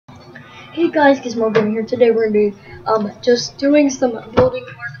Hey guys, Gizmo here. Today we're gonna be just doing some building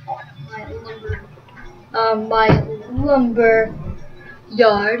work on my lumber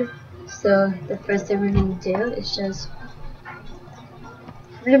yard. So the first thing we're gonna do is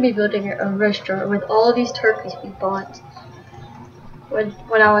we're gonna be building a restaurant with all these turkeys we bought when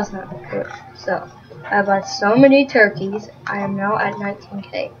I was not a cook. So I bought so many turkeys. I am now at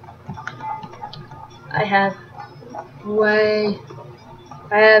 19K. I have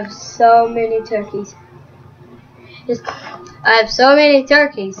so many turkeys. I have so many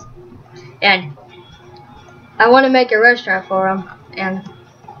turkeys, and I want to make a restaurant for them, and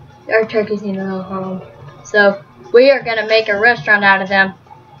our turkeys need a little home. So we are gonna make a restaurant out of them,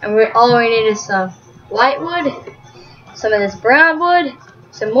 and all we need is some white wood, some of this brown wood,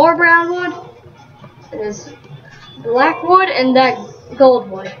 some more brown wood, and this black wood, and that gold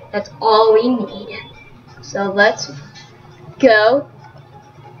wood. That's all we need. So let's go.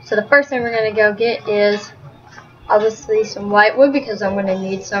 So the first thing we're gonna go get is obviously some white wood, because I'm going to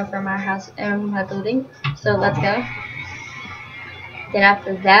need some for my house and my building. So let's go. Then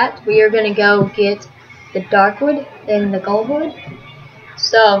after that, we are going to go get the dark wood and the gold wood.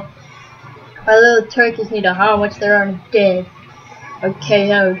 So our little turkeys need a home, which they're already dead or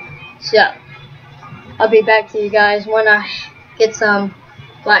KO'd. So I'll be back to you guys when I get some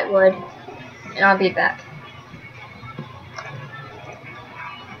white wood, and I'll be back.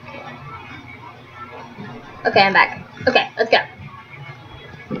 Okay, I'm back. Okay, let's go.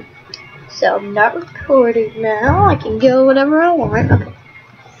 So I'm not recording now. I can go whenever I want. Okay.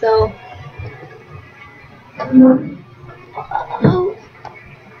 So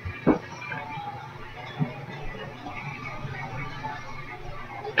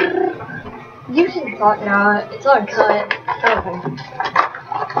you can talk now. It's on cut. Okay.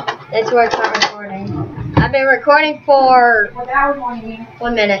 That's where it's not recording. I've been recording for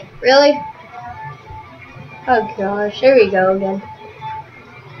 1 minute. Really? Oh gosh, here we go again.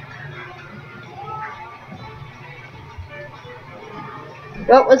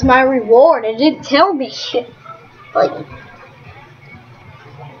 What was my reward? It didn't tell me. Like,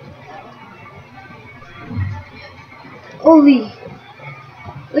 holy.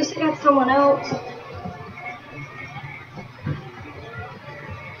 At least I got someone else.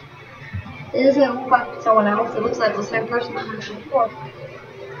 It doesn't look like someone else. It looks like the same person I had before.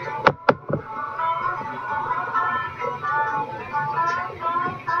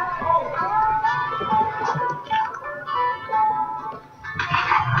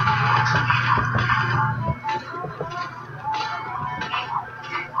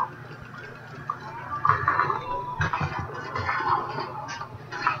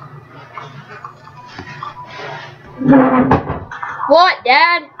 What,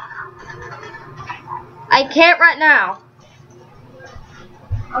 Dad? I can't right now.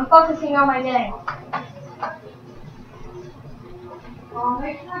 I'm focusing on my game.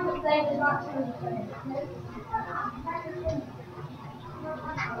 Make sure the thing is not too big.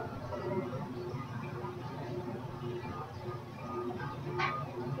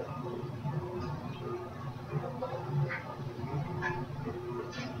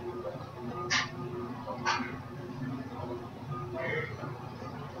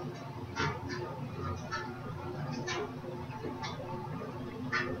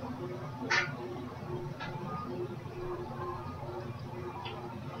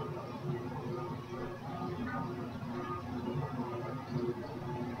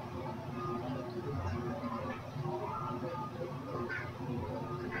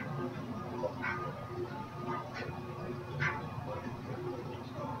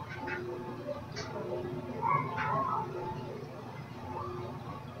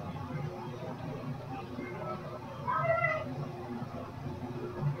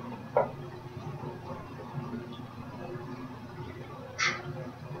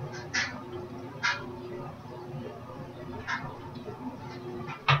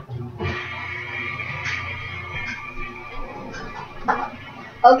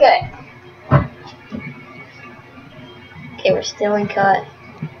 Okay. Okay, we're still in cut.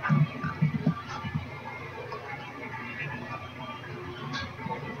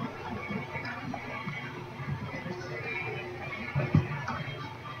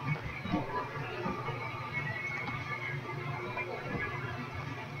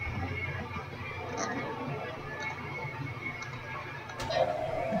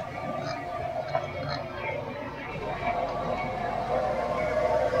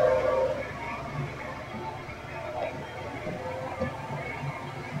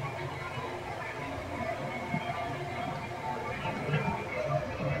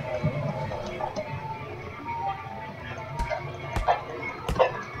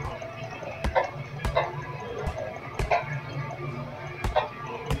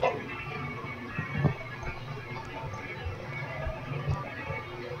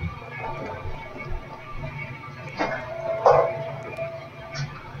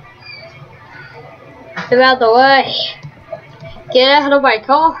 Move out the way. Get out of my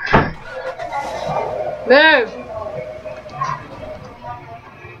car. Move.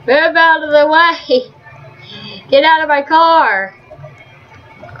 Move out of the way. Get out of my car.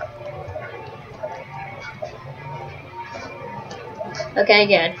 Okay,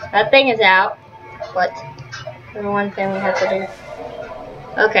 good. That thing is out. What? The one thing we have to do.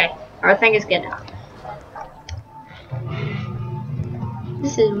 Okay, our thing is good now.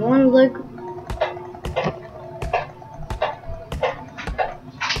 This is one look.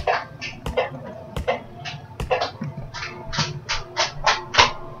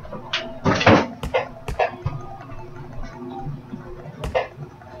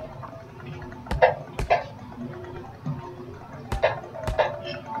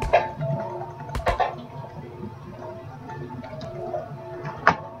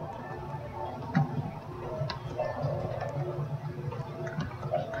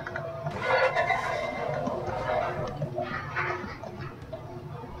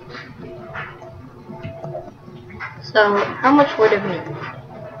 So, how much wood do we need?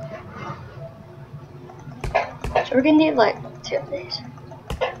 So we're gonna need like 2 of these.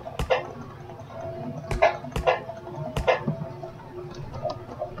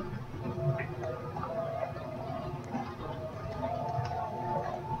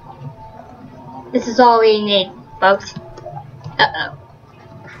 This is all we need, folks. Uh-oh.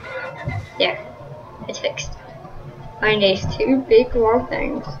 There. It's fixed. I need 2 big long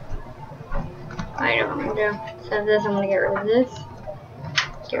things. I know what I'm gonna do. Instead of this, I'm gonna get rid of this.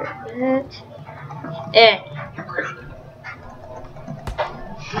 Get rid of that. And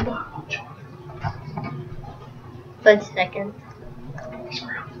 1 second.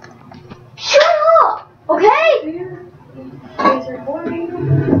 Shut up! Okay?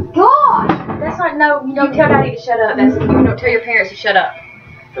 God! That's not, no, you don't tell Daddy to shut up. That's, you don't tell your parents to shut up.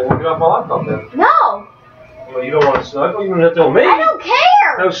 Then we'll get off my laptop then. No! Well, you don't want to snuggle? You don't have to tell me. I don't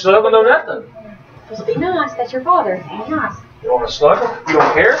care! No snuggle, no nothing. Just be nice. That's your father. Be nice. You don't want to snuggle? You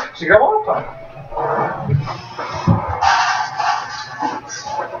don't care? So you got my laptop.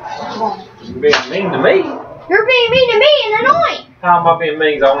 You're being mean to me. You're being mean to me and annoying! How am I being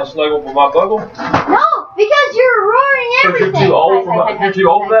mean? I want to snuggle with my bugle? No, because you're ruining Because everything! you're too old for you're too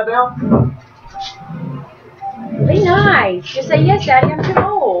old for that now? Be nice. Just say, yes, Daddy, I'm too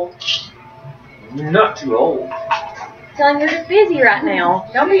old. You're not too old. Tell him you're just busy right now.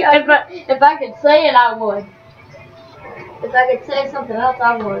 Don't be If I could say it, I would. If I could say something else,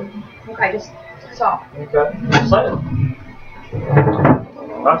 I would. Okay, just stop. Okay, just say it.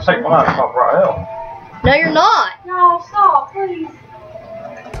 I'll take my laptop right now. No, you're not. No, stop, please.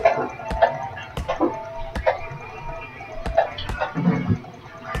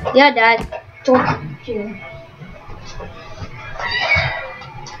 Yeah, Dad. Don't you?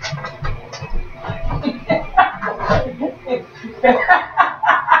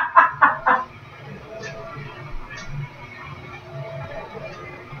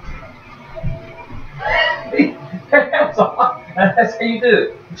 That's how you do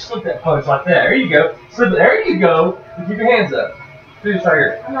it. You slip that post like that. There you go. Slip it. There you go. And keep your hands up. Do this right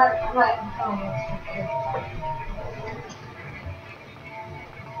here. I'm not.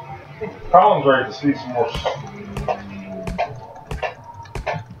 Colin's ready to see some more.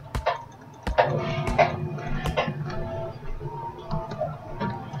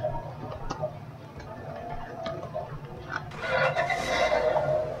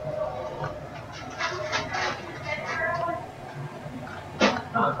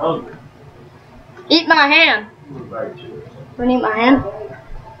 I'm hungry. Eat my ham. Right. You wanna eat my ham?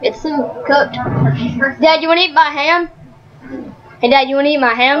 It's still cooked. Dad, you wanna eat my ham? Hey, Dad, you wanna eat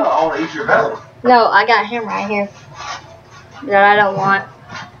my ham? I want to eat your belly. No, I got ham right here that I don't want.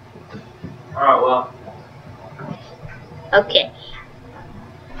 Alright, well. Okay.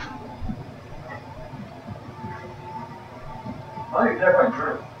 I think it's definitely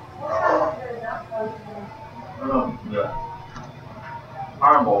true. Yeah.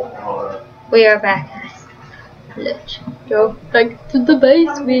 Iron Bowl and all that. We are back, guys. Let's go back to the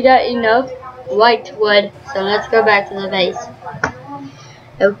base. We got enough white wood, so let's go back to the base.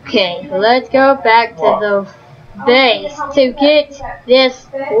 Okay, let's go back to the base to get this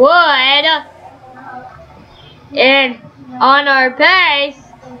wood and on our base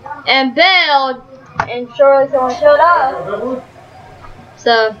and build. And surely someone showed up.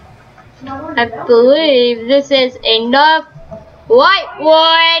 So I believe this is enough white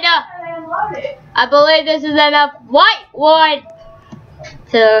wood. I believe this is enough white wood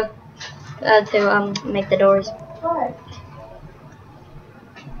to make the doors.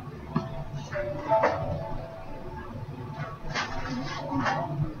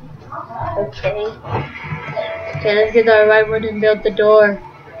 Okay. Okay, let's get our right wood and build the door.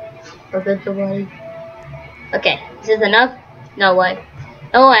 Or build the way. Okay, is this enough? No way.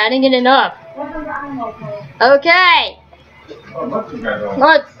 No way, I didn't get enough. Okay. Oh, what's you guys on?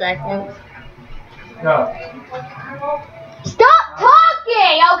 1 second. No. Stop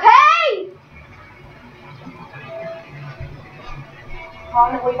talking, okay?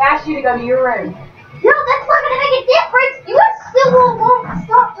 We've asked you to go to your room. No, that's not gonna make a difference. You guys still won't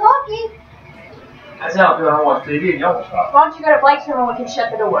stop talking. That's how I do. I watch TV and y'all won't stop. Why don't you go to Blake's room and we can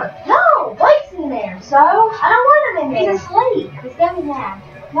shut the door? No, Blake's in there. So? I don't want him in there. He's asleep. He's gonna be mad.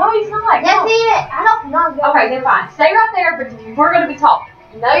 No, he's not. Yes, No. he is. I don't know. Okay, then fine. Stay right there, but we're going to be talking.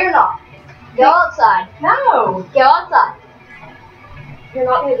 No, you're not. Go outside. No. Go outside. You're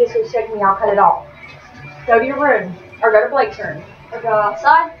not going to disrespect me. I'll cut it off. Go to your room. Or go to Blake's room. Or go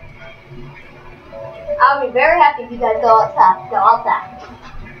outside. I'll be very happy if you guys go outside. Go outside.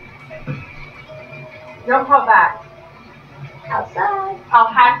 Don't call back. Outside. I'll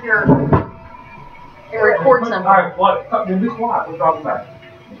hack your... and record something. Alright, what? Then be quiet. We're talking about it.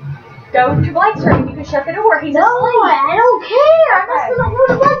 Go to Blake's room. You can shut the door. He's No, asleep. I don't care. I'm Okay. just gonna go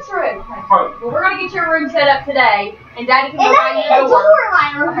to Blake's room. Alright. Well, we're going to get your room set up today. And Daddy can And go I buy need you a a door door. in my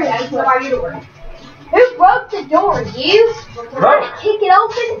room. Okay, Daddy can go buy you a door. Who broke the door? You? No. Trying to kick it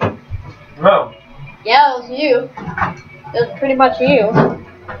open? No. Yeah, it was you. It was pretty much you.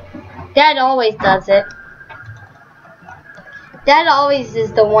 Dad always does it. Dad always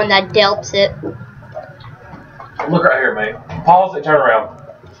is the one that delps it. Look right here, mate. Pause it, turn around.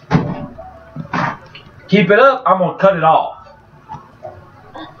 Keep it up, I'm gonna cut it off.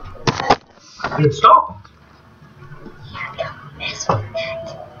 Dude, stop. Yeah, don't mess with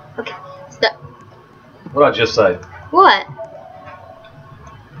that. Okay, stop. What did I just say? What?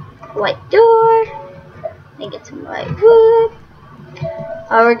 White door. And get some white wood.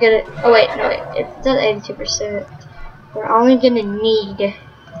 Oh, we're gonna. Oh wait, no wait. It's still 82%. We're only gonna need.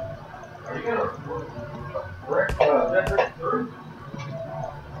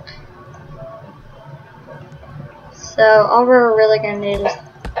 So all we're really gonna need is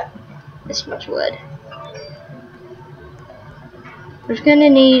this much wood. We're just gonna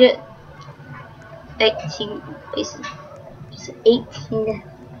need 18 pieces. Just 18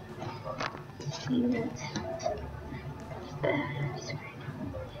 units.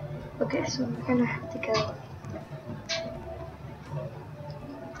 Okay, so we're gonna have to go.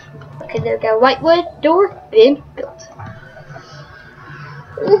 Okay, there we go. White wood door been built.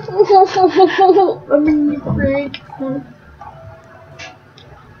 I mean, break.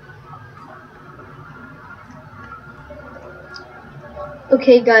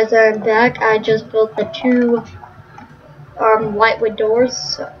 Okay, guys, I'm back. I just built the 2 white wood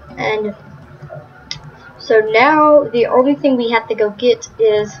doors, and so now the only thing we have to go get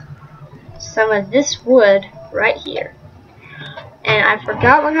is some of this wood right here. And I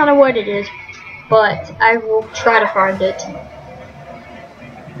forgot what kind of wood it is, but I will try to find it.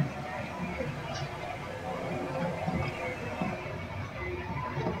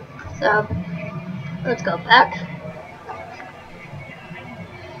 So, let's go back.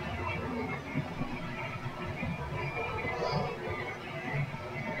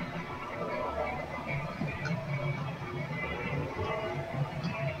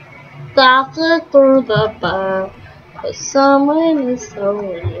 Faster through the bar, but someone is so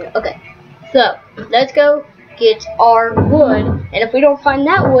near. Okay, so let's go get our wood, and if we don't find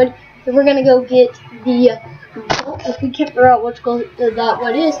that wood, then we're gonna go get the. If we can't figure out which gold that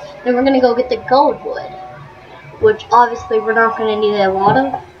wood is, then we're gonna go get the gold wood, which obviously we're not gonna need a lot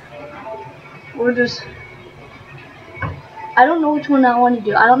of. We're just. I don't know which one I want to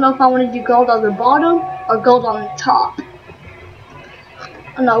do. I don't know if I want to do gold on the bottom or gold on the top.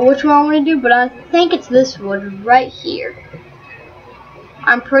 I don't know which one I want to do, but I think it's this wood right here.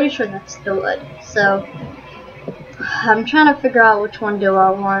 I'm pretty sure that's the wood. So I'm trying to figure out which one do I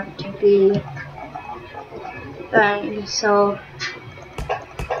want to be. And so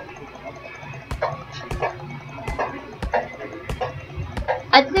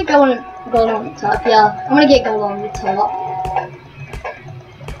I think I want to gold on the top. Yeah, I'm gonna get gold on the top.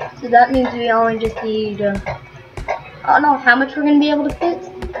 So that means we only just need. I don't know how much we're going to be able to fit,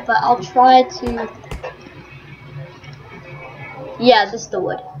 but I'll try to. Yeah, this is the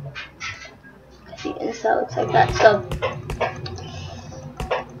wood. See, and so it looks like that.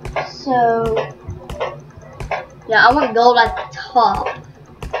 So yeah, I want gold at the top.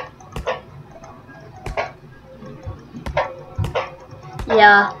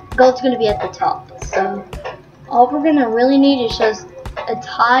 Yeah, gold's going to be at the top. So all we're going to really need is just a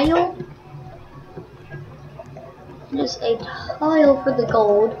tile. just a tile for the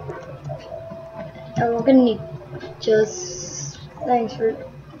gold. And we're gonna need just thanks for.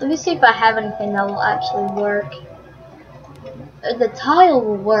 Let me see if I have anything that will actually work. The tile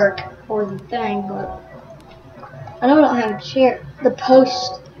will work for the thing, but I know I don't have a chair. The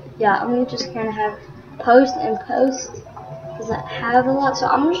post, yeah, I'm just gonna have post and post. Doesn't have a lot, so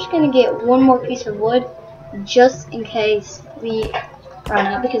I'm just gonna get one more piece of wood just in case we run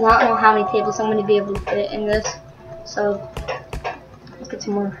out, because I don't know how many tables I'm gonna be able to fit in this. So let's get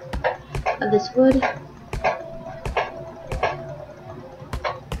some more of this wood.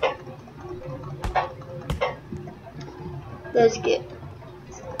 Let's get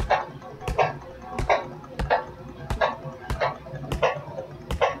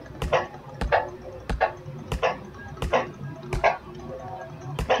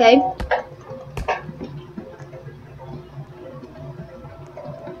okay.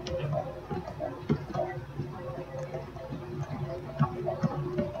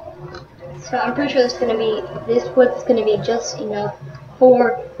 So I'm pretty sure this wood's gonna be just enough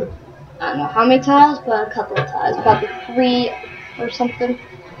for, I don't know how many tiles, but a couple of tiles, probably 3 or something.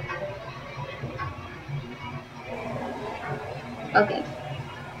 Okay.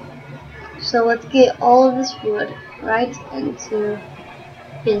 So let's get all of this wood right into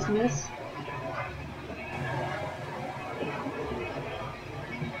business.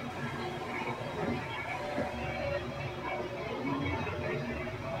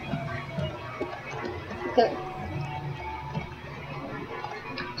 Okay.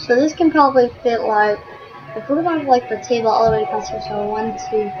 So this can probably fit like, if we're gonna have like the table all the way across here, so 1,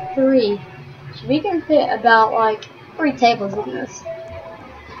 2, 3. So we can fit about like 3 tables in this.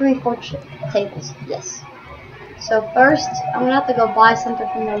 3, 4 tables, yes. So first, I'm gonna have to go buy something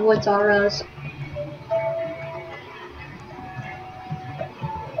from the Woods R Us.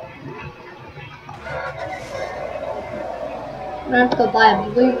 I'm gonna have to go buy a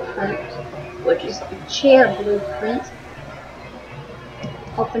blueprint, which is the chair blueprint.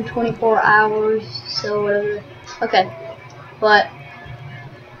 Open 24 hours, so whatever. Okay, but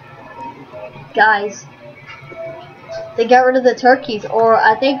guys, they got rid of the turkeys, or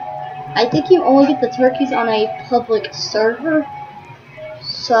I think you only get the turkeys on a public server.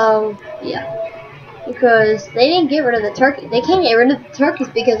 So yeah, because they didn't get rid of the turkey. They can't get rid of the turkeys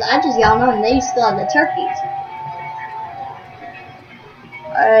because I just got on and they still have the turkeys.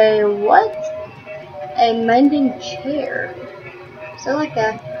 What? A mending chair. So like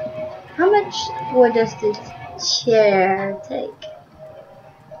how much wood does this chair take?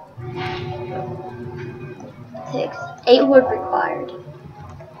 Takes 8 wood required.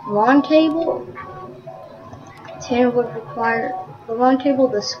 Long table, 10 wood required. The long table,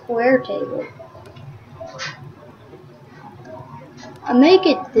 the square table. I may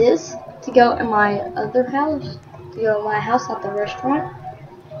get this to go in my other house, to go in my house at the restaurant.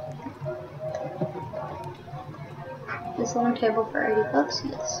 This long table for 80 bucks,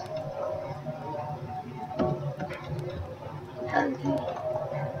 yes. Okay.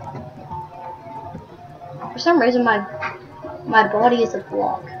 For some reason, my body is a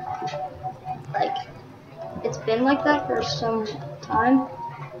block. Like, it's been like that for some time,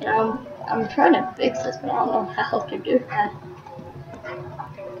 and I'm trying to fix this, but I don't know how to do that.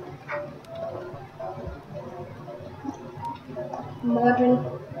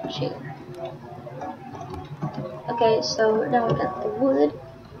 Modern chair. Okay, so now we got the wood.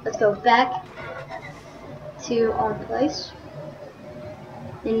 Let's go back to our place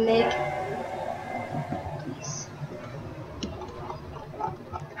and make these.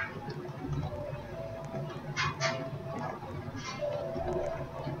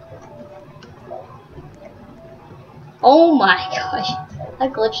 Oh my gosh, I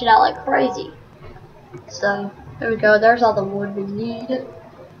glitched it out like crazy. So there we go, there's all the wood we need.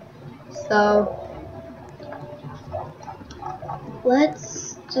 So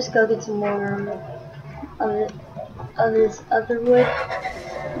let's just go get some more of this other wood.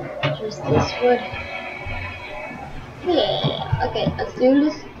 Just this wood. Yeah. Okay, let's do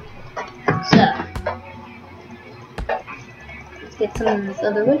this. So let's get some of this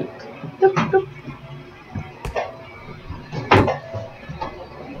other wood. Boop, boop.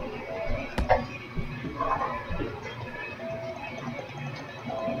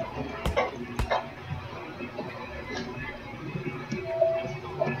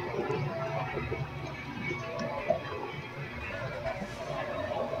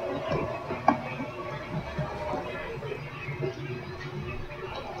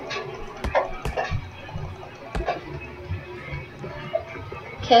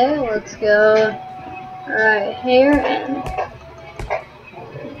 Okay, let's go right here and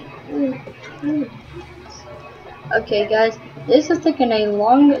Okay, guys, this has taken a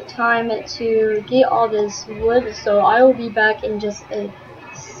long time to get all this wood, so I will be back in just a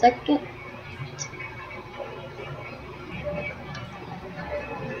second.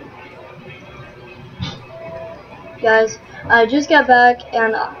 Guys, I just got back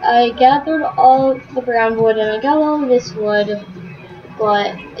and I gathered all the brown wood and I got all this wood,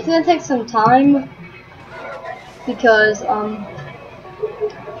 but it's gonna take some time because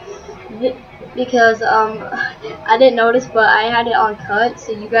I didn't notice, but I had it on cut,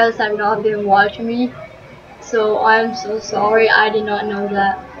 so you guys have not been watching me. So I'm so sorry, I did not know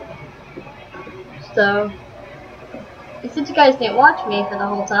that. So since you guys didn't watch me for the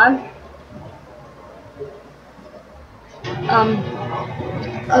whole time,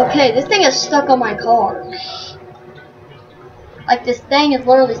 okay, this thing is stuck on my car. Like, this thing is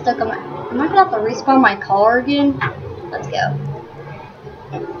literally stuck on my... Am I gonna have to respawn my car again? Let's go.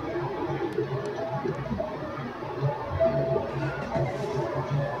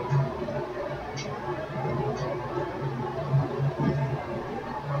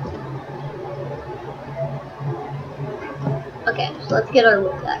 Okay, so let's get our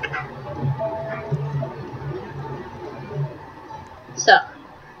wood back. So,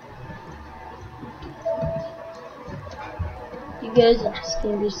 you guys are just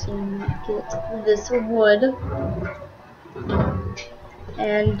gonna be seeing me get this wood.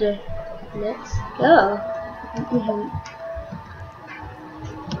 And let's go.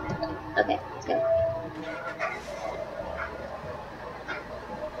 Okay, let's go.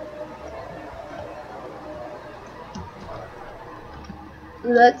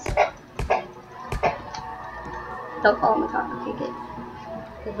 Let's... Don't fall in the car. Okay, good.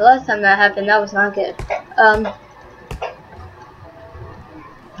 Because the last time that happened, that was not good.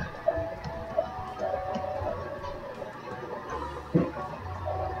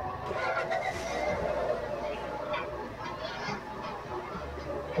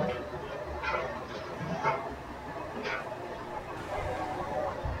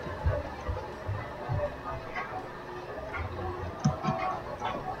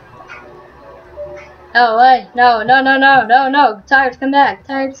 Oh, wait. No, no, no, no, no, no. Tires, come back.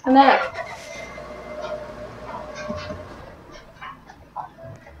 Tires, come back.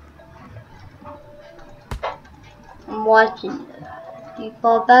 I'm watching you. You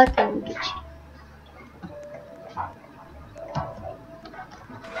fall back, I'm gonna get you.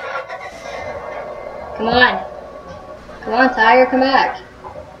 Come on. Come on, Tire, come back.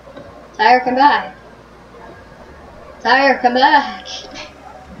 Tire, come back. Tire, come back.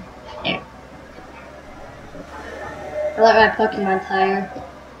 There. I let my Pokemon Tire.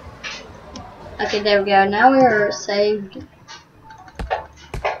 Okay, there we go. Now we are saved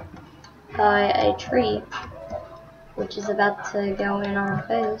by a tree, which is about to go in our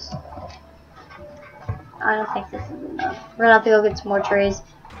face. I don't think this is enough. We're gonna have to go get some more trees.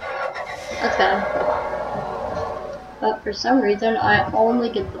 Let's go. But for some reason, I only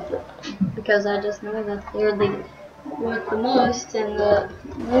get the flip one, because I just know that they're the worth the most, and the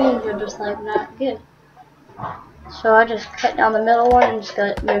wings are just like not good. So I just cut down the middle one and just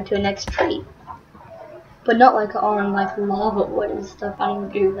got moved to the next tree. But not like on like lava wood and stuff. I don't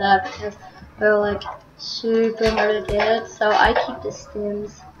do that because they're like super hard to get. So I keep the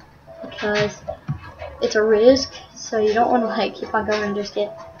stems because it's a risk. So you don't want to like keep on going and just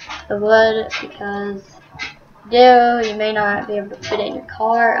get the wood, because you may not be able to fit it in your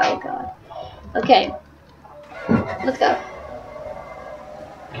car. Oh god. Okay, let's go.